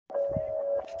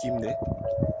Kim there.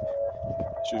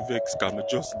 She vex because I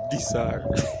just diss her.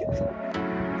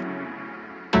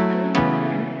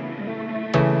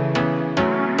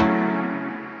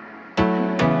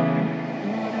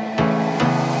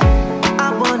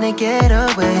 I wanna get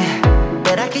away,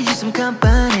 but I could use some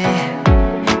company.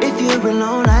 If you're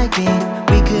alone like me,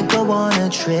 we could go on a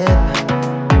trip.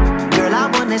 Girl, I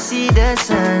wanna see the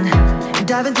sun,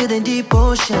 dive into the deep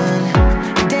ocean,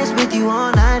 dance with you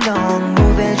all night long,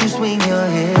 move as you swing your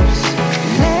hips.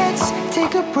 Let's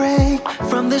take a break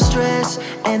from the stress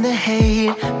and the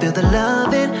hate. Feel the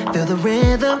loving, feel the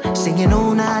rhythm, singing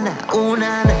oh na na, oh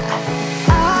na na.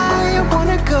 I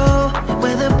wanna go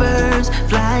where the birds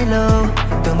fly low,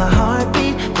 feel my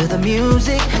heartbeat, feel the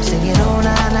music, singing oh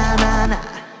na na na na.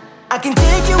 I can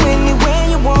take you anywhere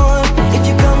you want if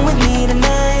you come with me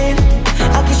tonight.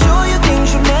 I can show you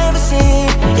things you've never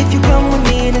seen if you come with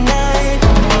me tonight.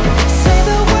 Say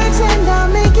the words and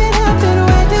I'll make it happen.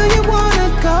 Where do you wanna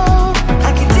go?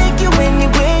 I can take you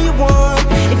anywhere you want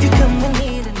if you come with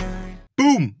me tonight.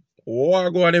 Boom!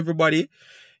 What going on, everybody?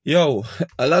 Yo,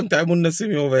 a long time I didn't see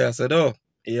me over here, so though.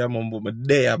 Yeah, man, but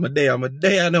I'm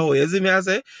there now. You see me, I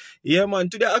say? Yeah, man,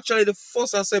 today actually the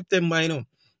 1st of September, you know.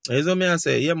 You see me, I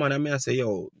say? Yeah, man, I say,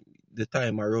 yo, the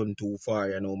time I run too far,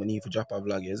 you know, I need to drop a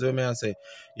vlog. You see me, I say?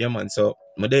 Yeah, man, so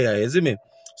I'm there, you see me?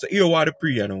 So here what the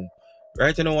pre, you know.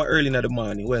 Right now, early in the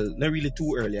morning. Well, not really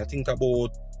too early. I think about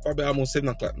probably almost 7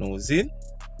 o'clock now, see?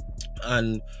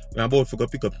 And I'm about to go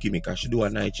pick up Kimmy because she do a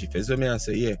night shift. So I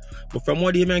say, yeah. But from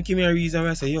what day, man, Kimmy a reason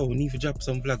I say, yo, we need to drop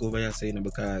some vlog over here, saying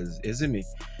because, you see me?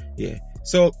 Yeah.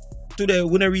 So today,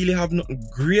 we don't really have nothing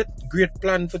great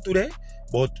plan for today.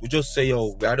 But we just say,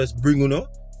 yo, we are just bring, you know,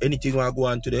 anything we go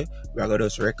on today, we are going to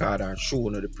just record and show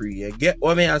on the pre. You get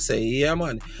what I say? Yeah,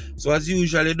 man. So as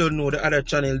usual, you don't know the other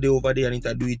channel they over there and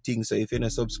it do it things. So if you're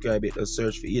not subscribe it, just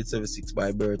search for 876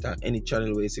 by Bird and any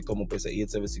channel where you see come up and say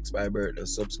 876 by Bird,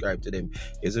 just subscribe to them.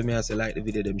 You see me I say like the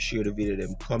video, them share the video,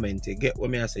 them comment. You get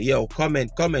what I say? Yo, comment.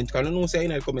 Cause I know say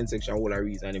in the comment section all the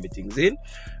reason and everything's in.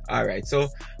 Alright, so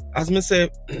as me say,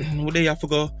 we have to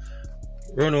go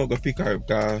run out go pick her up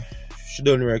because she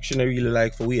don't work, she don't really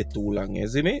like for wait too long, you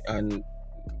see me? And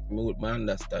I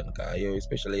understand, because you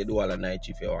especially you do all the night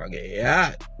shift, you want to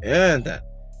get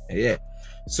yeah.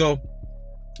 So,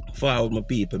 forward my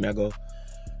people, I go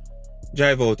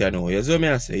drive out there now, you see me?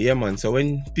 I say, yeah man, so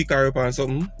when pick her up on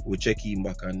something, we check him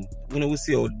back and we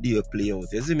see how the day play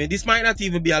out, you see me? This might not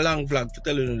even be a long vlog to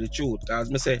tell you the truth, because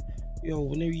I say, yo,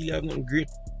 we don't really have nothing great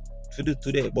to do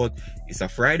today, but it's a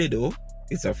Friday though.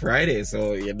 It's a Friday,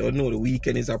 so you don't know the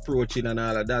weekend is approaching and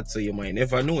all of that, so you might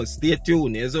never know. Stay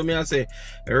tuned. You know me I say,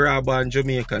 Rob and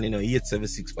Jamaican, you know,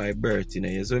 876 by Birth, you know.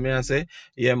 You know me I say,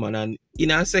 yeah man, and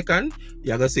in a second,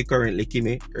 you're gonna see currently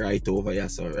Kimmy right over here.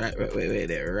 So right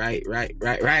there, right.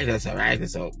 That's right.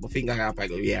 So my finger up, I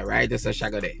go, yeah, right. That's a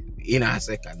shagger there. In a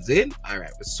second, in.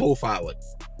 Alright, so forward.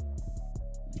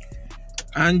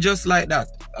 And just like that,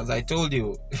 as I told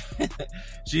you,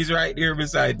 she's right there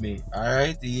beside me.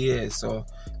 Alright, yeah. So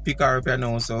pick her up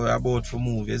now. So we're about to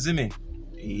move, you see me?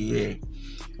 Yeah.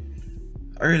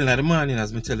 Early in the morning,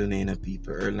 as I'm telling you,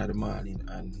 people, early in the morning,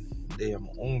 and they am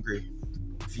hungry.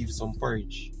 Feed some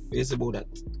porridge. What you say about that?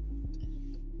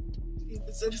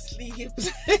 People some sleep.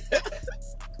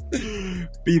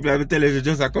 People, I'm telling you,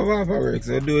 just a come off of work,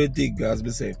 so do a thing, as I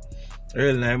say.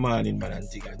 Early in the morning, man, and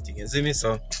thing. You see me?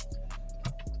 So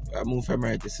I move from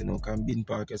right this, you know, can bin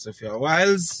park yourself for a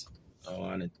while. I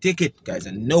want a ticket, guys,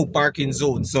 and no parking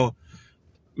zone. So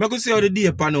I'm going to see how the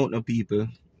day pan out now, people.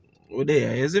 Oh,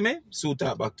 there, you see me? So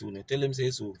talk back to me. Tell them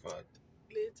say so far.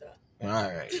 Later.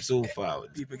 Alright, so far.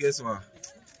 People, guess what?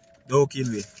 Don't kill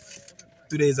me.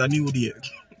 Today is a new day.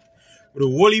 We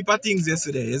do a whole heap of things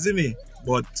yesterday, you see me?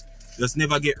 But just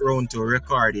never get round to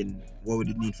recording what we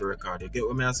did need for record. You get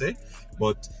what I say?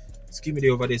 But just give me the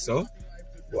over there, so.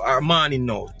 Our morning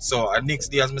now. So next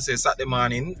day, as I say, Saturday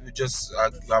morning, we just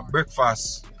have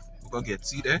breakfast. We go get,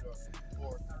 see there?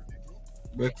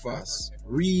 Breakfast.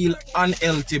 Real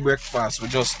unhealthy breakfast. We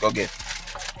just go get.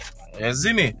 You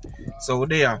see me? So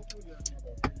there.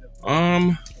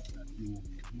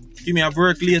 Give me a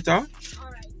work later.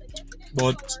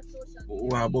 But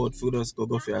we're about to just go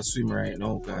for a swim right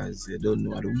now because you don't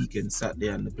know the weekend Saturday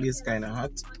and the place kinda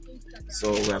hot.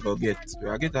 So we're gonna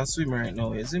get a swim right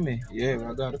now, you see me? Yeah,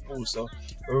 we got the pool, so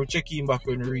we'll check in back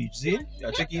when we reach. See?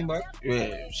 You check in back?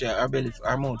 Yeah, our belly,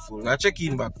 our mouth full. We'll check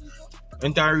in back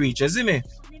when I reach, you see me?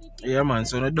 Yeah man,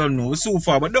 so I don't know. We're so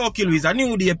far, but don't kill us. A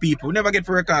new day people. We never get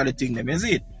to record the thing them, you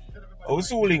see it? Oh, we're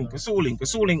so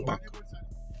link back.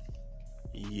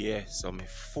 Yeah, so I'm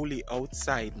fully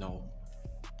outside now.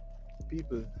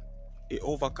 People, it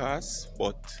overcast,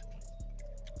 but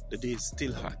the day is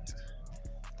still hot.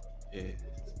 Yeah,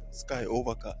 sky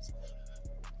overcast,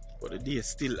 but the day is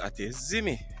still hot. You see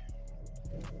me?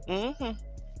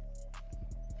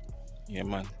 Yeah,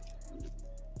 man.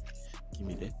 Give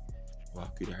me that.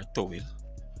 Walk with our towel.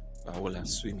 I will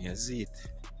swim. You see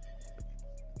it?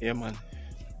 Yeah, man.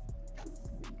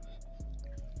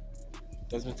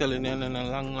 Does me telling you, a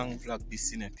long vlog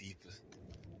this in people.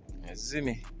 You see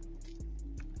me?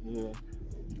 Yeah.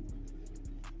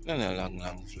 No, long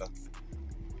vlog.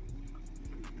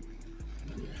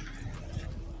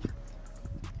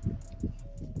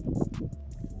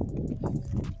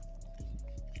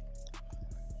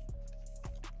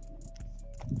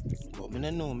 But I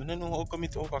don't know how come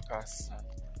it's overcast.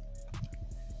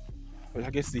 Well, I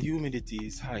guess the humidity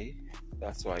is high.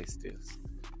 That's why it stays.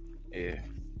 Yeah.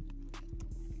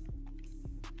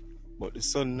 But the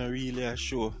sun not really a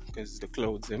show because the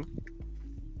clouds them.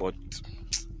 But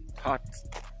hot.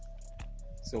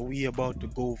 So we about to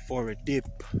go for a dip.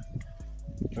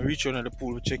 I reach on the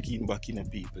pool, check in back in the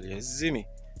people. You see me?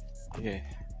 Yeah.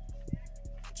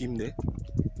 Kim there.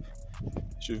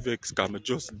 She vex because I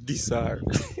just diss her.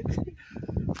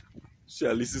 She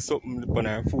listen something on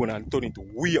her phone and turn it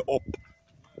way up.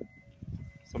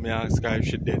 So I ask her if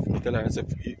she deaf. I tell her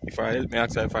if I help me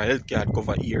ask her if I health card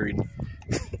cover hearing.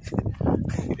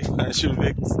 And she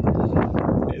vex.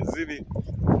 You see me?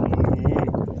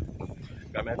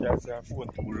 Because I just say her phone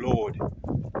too loud.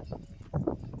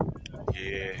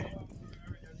 Yeah.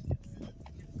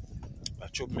 I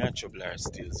chop her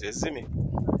still. You see me?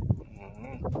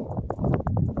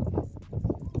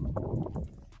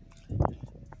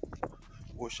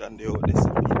 Ocean they out there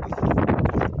some people.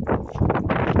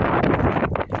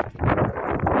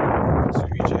 So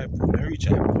reach I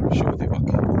show the back.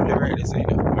 Pull the right side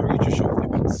now. I reach to show the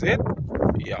back. See it?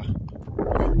 Yeah.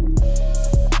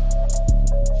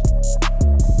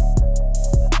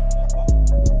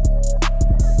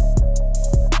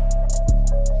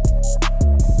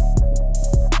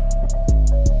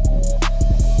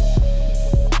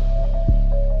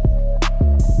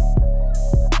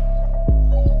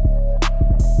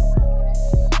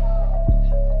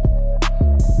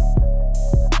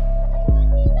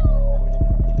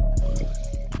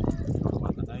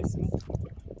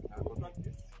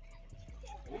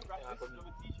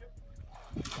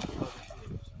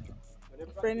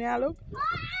 Friend me a look?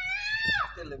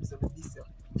 Tell them some this year.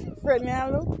 Friend me a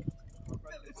look?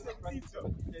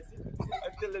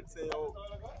 Tell them say, oh,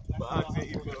 but ask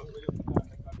you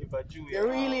if I do it. You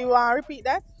really want to repeat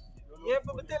that? Yeah,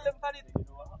 but tell them about it.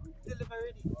 Tell them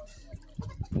already.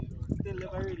 Tell them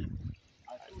already.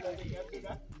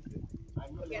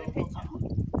 Get a picture.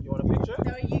 You want a picture?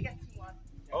 No, you get one.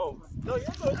 Oh, no,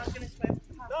 you're good. I was going to swim.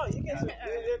 No, you can swim.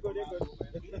 You're good, you're good.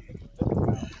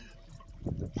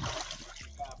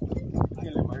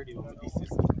 Tell them already what this is.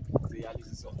 So yeah, this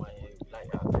is something like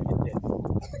after you're dead.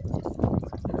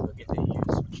 We'll get a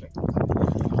use to check.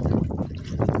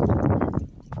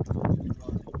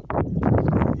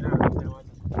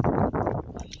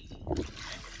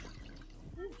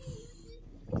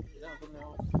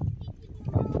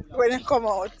 When it come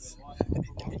out.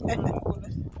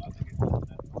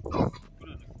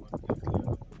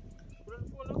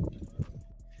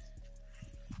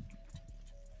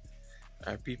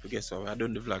 Alright people, guess what? I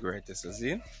done the vlog right this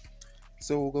see?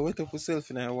 So we're gonna wet up ourselves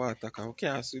in the water because we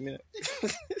can't swim in it.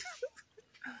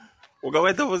 We're gonna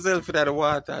wet up ourselves in the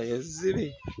water, you see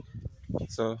me?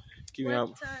 So give me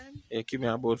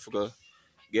a boat for go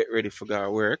get ready for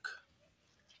go work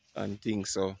and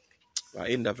things. So I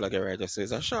end the vlog right just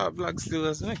says a short vlog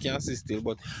still, so I can't see still,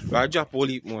 but I drop a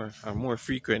little more and more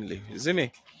frequently. You see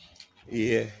me?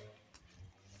 Yeah.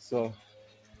 So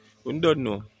we don't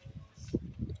know.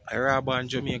 I'm born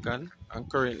Jamaican and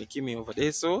currently Kimmy over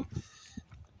there, so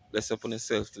let's up on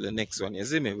yourself to the next one. You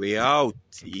see me? We out.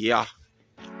 Yeah.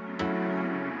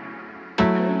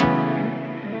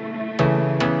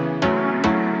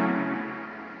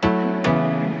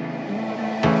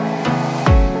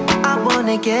 I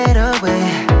wanna get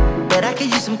away, but I could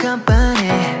use some company.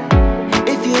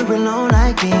 If you're alone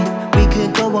like me, we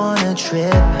could go on a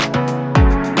trip.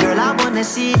 Girl, I wanna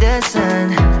see the sun,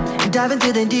 dive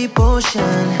into the deep ocean,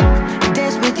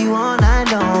 dance with you all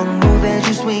night long, move as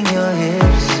you swing your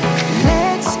hips.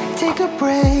 Let's take a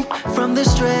break from the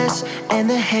stress and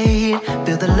the hate.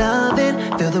 Feel the loving,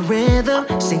 feel the rhythm,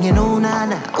 singing oh na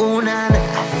na, oh na na.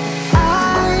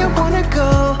 I wanna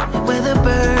go where the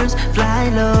birds fly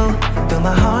low, feel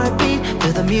my heartbeat,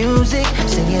 feel the music,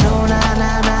 singing oh na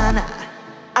na na na.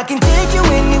 I can take you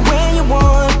anywhere you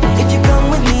want if you come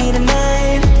with me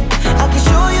tonight. I can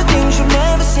show you things you've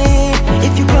never seen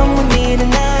if you come with me